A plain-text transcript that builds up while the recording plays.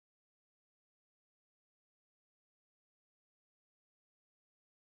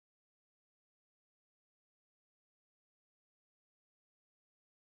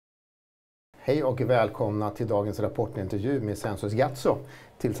Hej och välkomna till dagens rapportintervju med Sensys Gatso.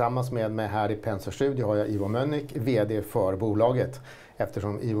 Tillsammans med mig här i Penser Studio har jag Ivo Mönnink, VD för bolaget.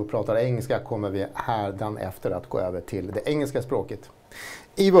 Eftersom Ivo pratar engelska kommer vi härdan efter att gå över till det engelska språket.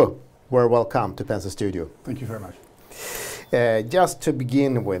 Ivo, we're welcome to Penser Studio. Thank you very much. Just to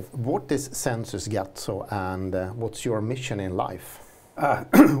begin with, what is Sensys Gatso and what's your mission in life?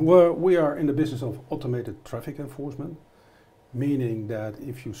 Well, we are in the business of automated traffic enforcement, meaning that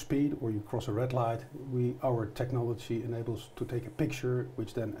if you speed or you cross a red light, our technology enables to take a picture,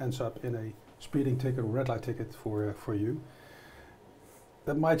 which then ends up in a speeding ticket or red light ticket for you.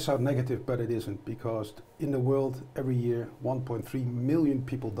 That might sound negative, but it isn't, because in the world every year 1.3 million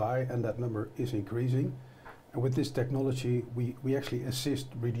people die, and that number is increasing. And with this technology, we actually assist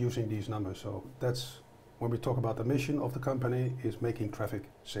reducing these numbers. So that's when we talk about the mission of the company, is making traffic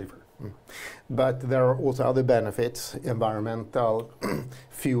safer. But there are also other benefits, environmental,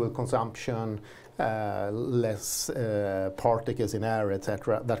 fuel consumption, less particles in air,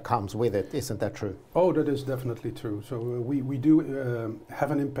 etc. that comes with it. Isn't that true? Oh, that is definitely true. So we do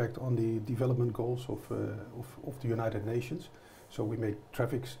have an impact on the development goals of the United Nations. So we make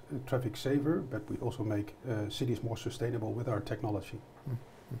traffic safer, but we also make cities more sustainable with our technology.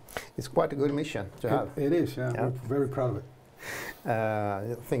 It's quite a good mission to have. It is, yeah. We're very proud of it.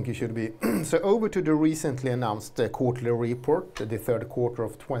 I think you should be. So over to the recently announced quarterly report, the third quarter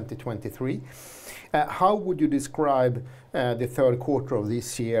of 2023. How would you describe the third quarter of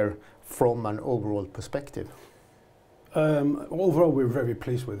this year from an overall perspective? Overall, we're very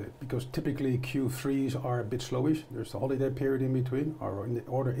pleased with it, because typically Q3s are a bit slowish. There's the holiday period in between. Our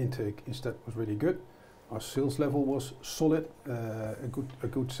order intake instead was really good. Our sales level was solid, a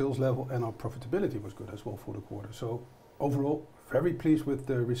good sales level, and our profitability was good as well for the quarter. So overall, very pleased with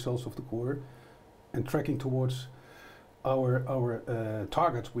the results of the quarter and tracking towards our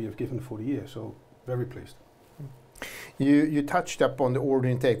targets we have given for the year. So very pleased. You touched upon the order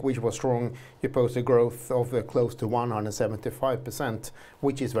intake, which was strong. You posted growth of close to 175%,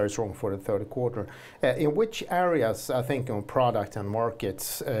 which is very strong for the third quarter. In which areas, I think, on product and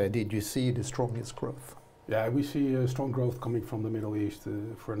markets, did you see the strongest growth? Yeah, we see strong growth coming from the Middle East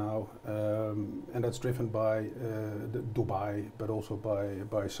for now, and that's driven by Dubai, but also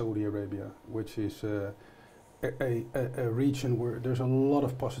by Saudi Arabia, which is a region where there's a lot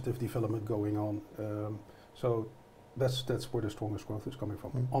of positive development going on. So that's where the strongest growth is coming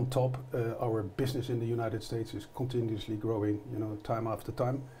from. On top, our business in the United States is continuously growing, time after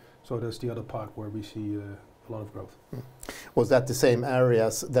time. So that's the other part where we see a lot of growth. Was that the same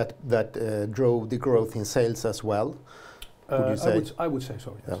areas that drove the growth in sales as well? Would you say? I would say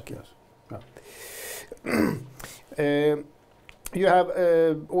so, yes. Okay. Yes. Yeah. You have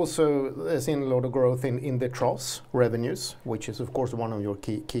also seen a lot of growth in the TRaaS revenues, which is of course one of your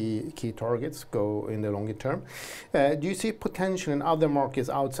key targets go in the longer term. Do you see potential in other markets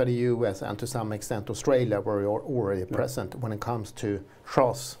outside the US and to some extent Australia, where you're already present when it comes to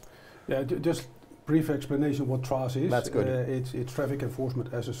TRaaS? Yeah, just brief explanation what TRaaS is. That's good. It's traffic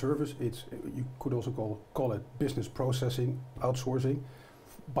enforcement as a service. You could also call it business processing, outsourcing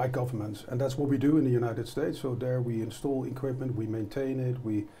by governments, and that's what we do in the United States. So there we install equipment, we maintain it,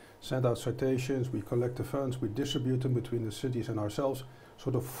 we send out citations, we collect the funds, we distribute them between the cities and ourselves.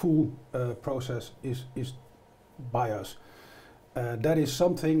 So the full process is by us. That is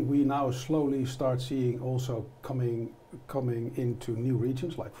something we now slowly start seeing also coming into new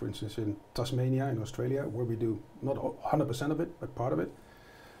regions, like for instance in Tasmania in Australia, where we do not 100% of it, but part of it.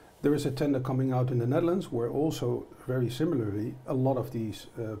 There is a tender coming out in the Netherlands, where also very similarly a lot of these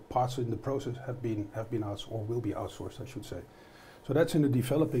parts in the process have been outsourced, or will be outsourced, I should say. So that's in the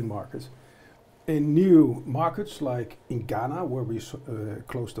developing markets. In new markets, like in Ghana, where we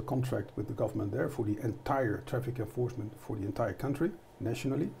closed the contract with the government there for the entire traffic enforcement for the entire country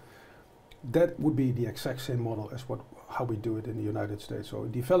nationally, that would be the exact same model as how we do it in the United States. So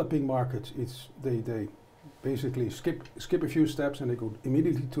in developing markets, they basically skip a few steps and they go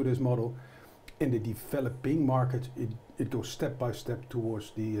immediately to this model. In the developing market, it goes step by step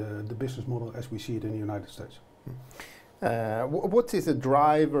towards the business model as we see it in the United States. What is the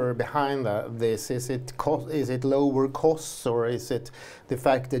driver behind this? Is it lower costs, or is it the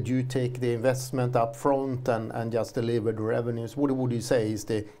fact that you take the investment up front and just deliver the revenues? What would you say is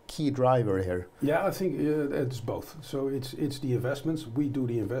the key driver here? Yeah, I think it's both. So it's the investments. We do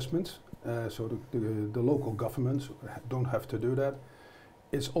the investments. So the local governments don't have to do that.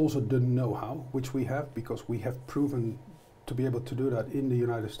 It's also the know-how, which we have, because we have proven to be able to do that in the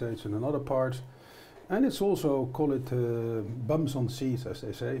United States and in other parts. And it's also, call it bums on seats, as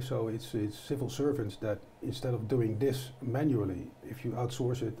they say. So it's civil servants that, instead of doing this manually, if you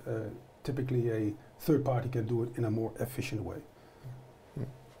outsource it, typically a third party can do it in a more efficient way.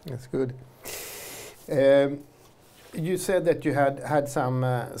 That's good. You said that you had some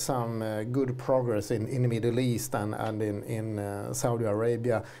good progress in the Middle East and in Saudi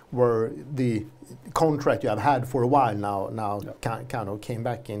Arabia, where the contract you have had for a while now kind of came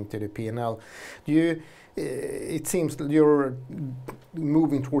back into the P&L. It seems that you're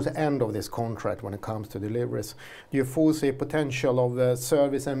moving towards the end of this contract when it comes to deliveries. Do you foresee potential of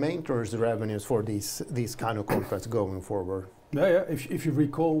service and maintenance revenues for these kind of contracts going forward? Yeah. If you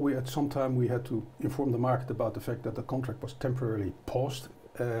recall, at some time we had to inform the market about the fact that the contract was temporarily paused,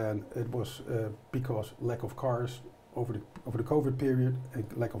 and it was because lack of cars over the COVID period,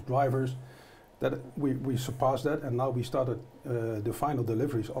 lack of drivers. That we surpassed that, and now we started the final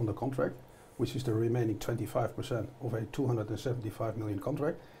deliveries on the contract, which is the remaining 25% of a 275 million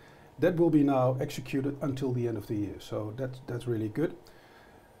contract. That will be now executed until the end of the year. So that's really good.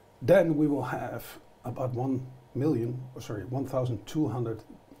 Then we will have about 1,200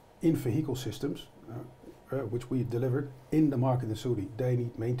 in-vehicle systems, which we delivered in the market in Saudi. They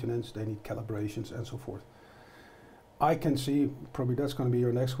need maintenance, they need calibrations, and so forth. I can see, probably that's going to be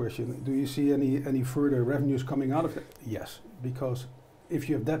your next question, do you see any further revenues coming out of it? Yes, because if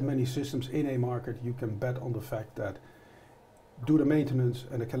you have that many systems in a market, you can bet on the fact that do the maintenance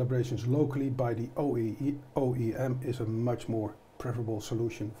and the calibrations locally by the OEM is a much more preferable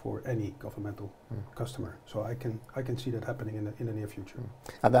solution for any governmental customer. So I can see that happening in the near future.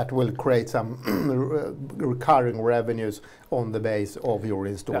 And that will create some recurring revenues on the base of your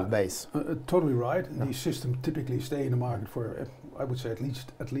installed base. Totally right. These systems typically stay in the market for I would say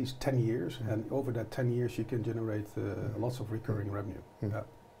at least 10 years, and over that 10 years you can generate lots of recurring revenue.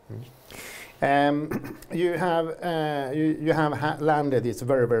 You have landed this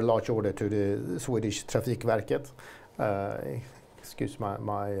very large order to the Swedish Trafikverket. Excuse my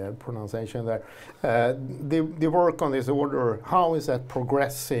pronunciation there. The work on this order, how is that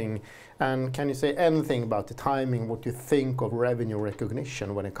progressing? And can you say anything about the timing, what you think of revenue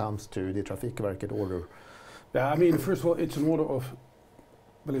recognition when it comes to the Trafikverket order? Yeah, I mean, first of all, it's an order of,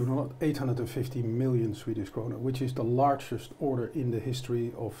 believe it or not, 850 million Swedish krona, which is the largest order in the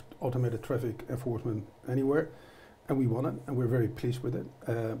history of automated traffic enforcement anywhere. And we won it, and we're very pleased with it.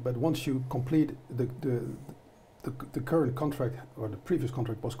 But once you complete the current contract, or the previous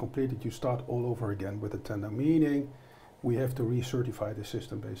contract was completed, you start all over again with a tender, meaning we have to recertify the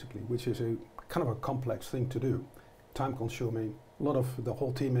system basically, which is a kind of a complex thing to do, time consuming. A lot of the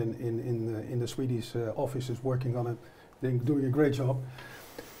whole team in the Swedish office is working on it. They're doing a great job.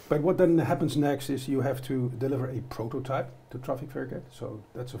 But what then happens next is you have to deliver a prototype to Trafikverket. So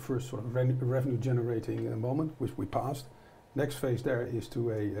that's the first sort of revenue generating moment, which we passed. Next phase there is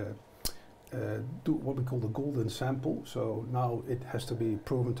to do what we call the golden sample. So now it has to be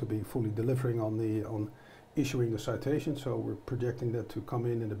proven to be fully delivering on issuing the citation. So we're projecting that to come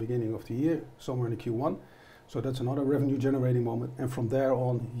in the beginning of the year, somewhere in the Q1. So that's another revenue generating moment. And from there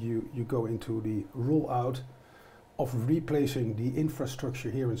on, you go into the rollout of replacing the infrastructure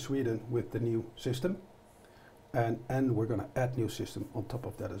here in Sweden with the new system. And we're going to add new system on top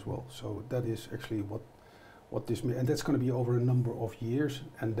of that as well. So that is actually what this means. And that's going to be over a number of years.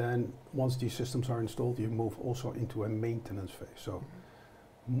 And then once these systems are installed, you move also into a maintenance phase. So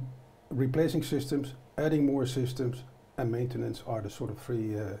replacing systems, adding more systems, and maintenance are the sort of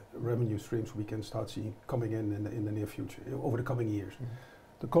three revenue streams we can start seeing coming in the near future, over the coming years.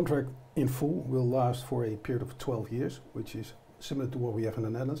 The contract in full will last for a period of 12 years, which is similar to what we have in the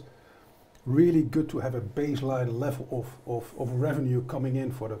Netherlands. Really good to have a baseline level of revenue coming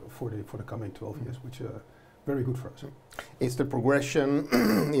in for the coming 12 years, which very good for us. Is the progression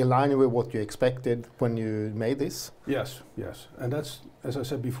in line with what you expected when you made this? Yes, and that's, as I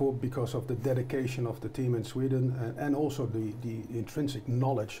said before, because of the dedication of the team in Sweden and also the intrinsic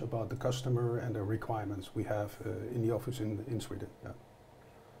knowledge about the customer and the requirements we have in the office in Sweden. Yeah.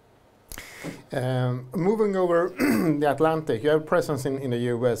 Moving over the Atlantic, you have presence in the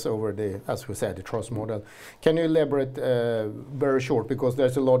US over the, as we said, the trust model. Can you elaborate very short, because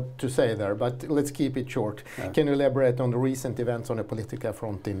there's a lot to say there, but let's keep it short. Yeah. Can you elaborate on the recent events on the political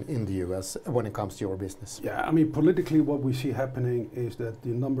front in the US when it comes to your business? Yeah, I mean, politically what we see happening is that the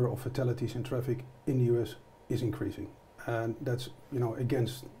number of fatalities in traffic in the US is increasing. And that's,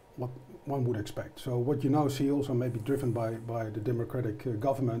 against what one would expect. So what you now see also maybe driven by the Democratic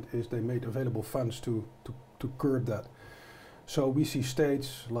government is they made available funds to curb that. So we see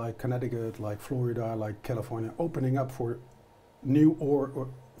states like Connecticut, like Florida, like California opening up for new or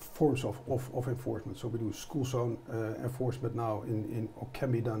forms of enforcement. So we do school zone enforcement now or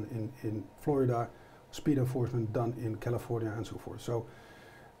can be done in Florida, speed enforcement done in California and so forth. So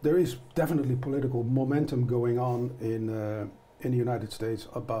there is definitely political momentum going on in the United States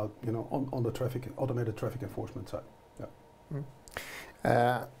about, you know, on the automated traffic enforcement side.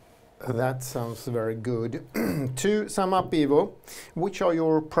 Yeah. That sounds very good. To sum up, Ivo, which are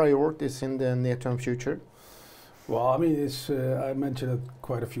your priorities in the near-term future? Well, I mean, it's I mentioned it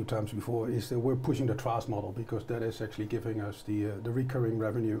quite a few times before. Is that we're pushing the trust model because that is actually giving us the recurring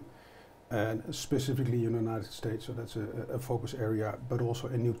revenue, and specifically in the United States. So that's a focus area, but also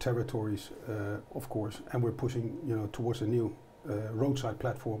in new territories, of course. And we're pushing, you know, towards a new roadside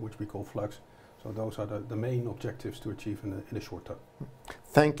platform, which we call Flux. So those are the main objectives to achieve in the short term.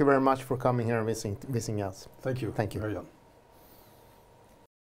 Thank you very much for coming here and visiting us. Thank you. Thank you. Örjan.